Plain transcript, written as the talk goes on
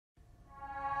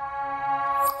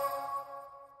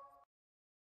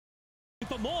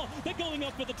more. They're going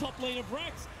up for the top lane of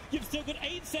Rax. You've still got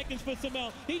 8 seconds for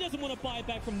Samel. He doesn't want to buy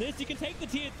back from this. You can take the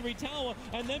tier 3 tower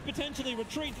and then potentially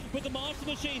retreat. But the Master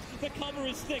Machines, the cover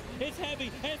is thick. It's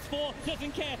heavy. S4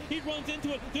 doesn't care. He runs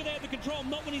into it. Do they have the control?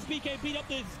 Not when he's BK beat up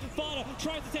this father.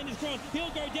 Tries to send his crown. He'll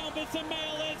go down, but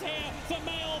Samel is here.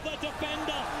 Samel, the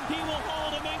defender. He will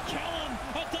hold him and kill him.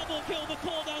 A double kill. The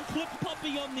call down clips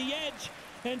Puppey on the edge.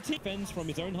 And defends from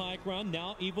his own high ground.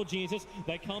 Now Evil Geniuses,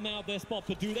 they come out of their spot,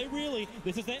 but do they really?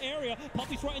 This is their area.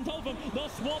 Puppey's right in top of them. They'll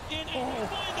swap in and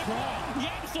find the ground.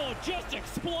 Yamsor just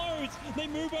explodes. They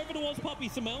move over towards Puppey.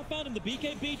 Samel found him. The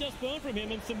BKB does burn from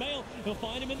him, and Samel, he'll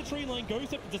find him in the tree line.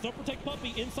 Goes up, does not protect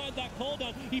Puppey inside that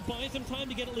cooldown. He buys him time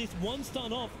to get at least one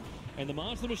stun off, and the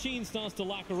Master Machine starts to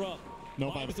lacquer up.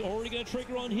 It's already going to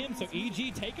trigger on him, so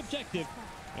EG take objective,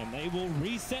 and they will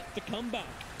reset the comeback.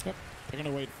 Yep. They're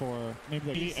going to wait for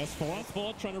maybe S4.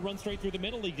 S4 trying to run straight through the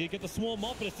middle. He did get the swarm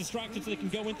off, but it's distracted so they can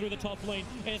go in through the top lane.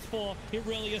 S4, it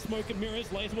really is smoke and mirrors.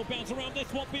 Laser will bounce around. They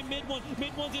swap in mid one.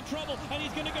 Mid one's in trouble, and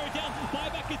he's going to go down.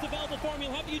 Buyback is available for him.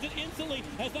 He'll have to use it instantly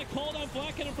as that call down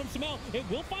flag cannon from Samel. It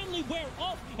will finally wear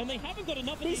off, and they haven't got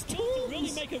enough of these kills to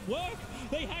really make it work.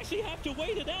 They actually have to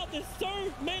wait it out. There's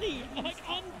so many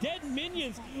undead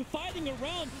minions fighting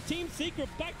around. Team Secret,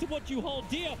 back to what you hold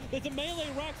dear. There's a melee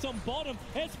Rax on bottom.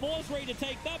 S4's ready to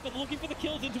take that, but looking for the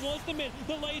kills in towards the mid.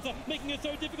 The laser making it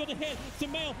so difficult to hit.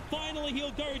 Samel, finally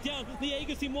he'll go down. The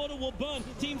Aegis Immortal will burn.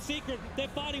 Team Secret, they're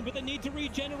fighting, but they need to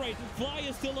regenerate. Fly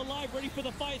is still alive, ready for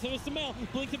the fight. So Samel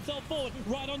blinks himself forward,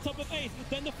 right on top of Ace.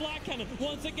 Then the flag cannon,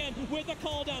 once again, with the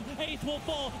call down. Ace will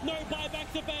fall. No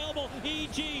buybacks available.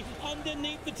 EG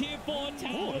underneath the tier 4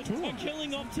 tower and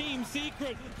killing off Team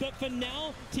Secret. But for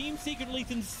now, Team Secret, at least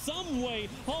in some way,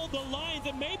 hold the lines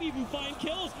and maybe even find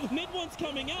kills. Mid one's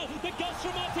coming out. The gust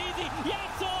from Arteezy.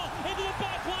 Yatso into the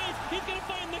back lines. He's going to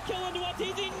find the kill into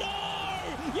Arteezy. No!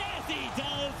 Yes, he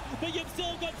does. But you've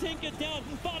still got Tinker down.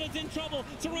 Butters in trouble.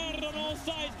 Surrounded on all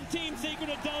sides. Team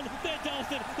Secret are done. They're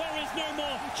dusted. There is no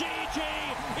more. GG.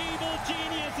 Evil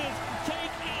Geniuses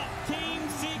take out Team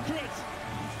Secret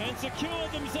and secure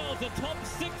themselves a top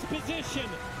 6 position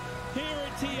here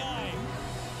at TI.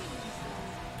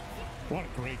 What a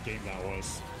great game that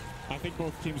was. I think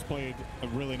both teams played a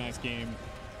really nice game.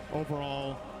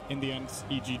 Overall, in the end,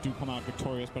 EG do come out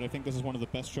victorious, but I think this is one of the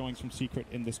best showings from Secret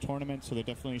in this tournament, so they're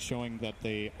definitely showing that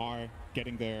they are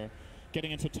getting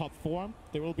into top form.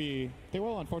 They will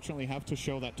unfortunately have to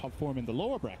show that top form in the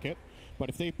lower bracket, but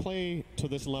if they play to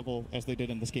this level as they did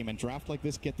in this game and draft like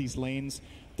this, get these lanes,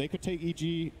 they could take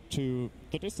EG to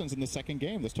the distance in the second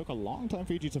game. This took a long time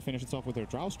for EG to finish itself with their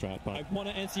Drow strat. But I want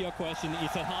to answer your question. You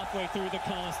said halfway through the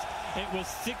cast, it was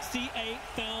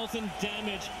 68,000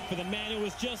 damage for the man who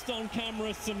was just on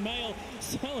camera, Samel.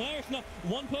 So there's not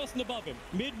one person above him.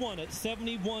 Mid one at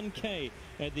 71k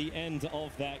at the end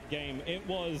of that game. It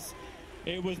was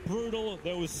brutal.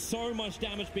 There was so much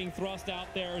damage being thrust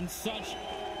out there and such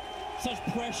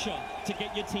pressure to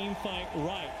get your team fight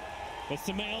right. But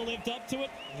Samel lived up to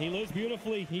it. He lives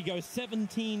beautifully. He goes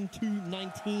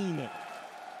 17-19.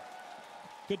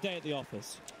 Good day at the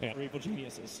office. Yeah. For Evil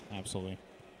Geniuses. Absolutely.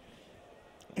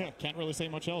 Yeah, can't really say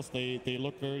much else. They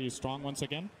look very strong once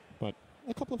again, but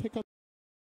a couple of hiccups.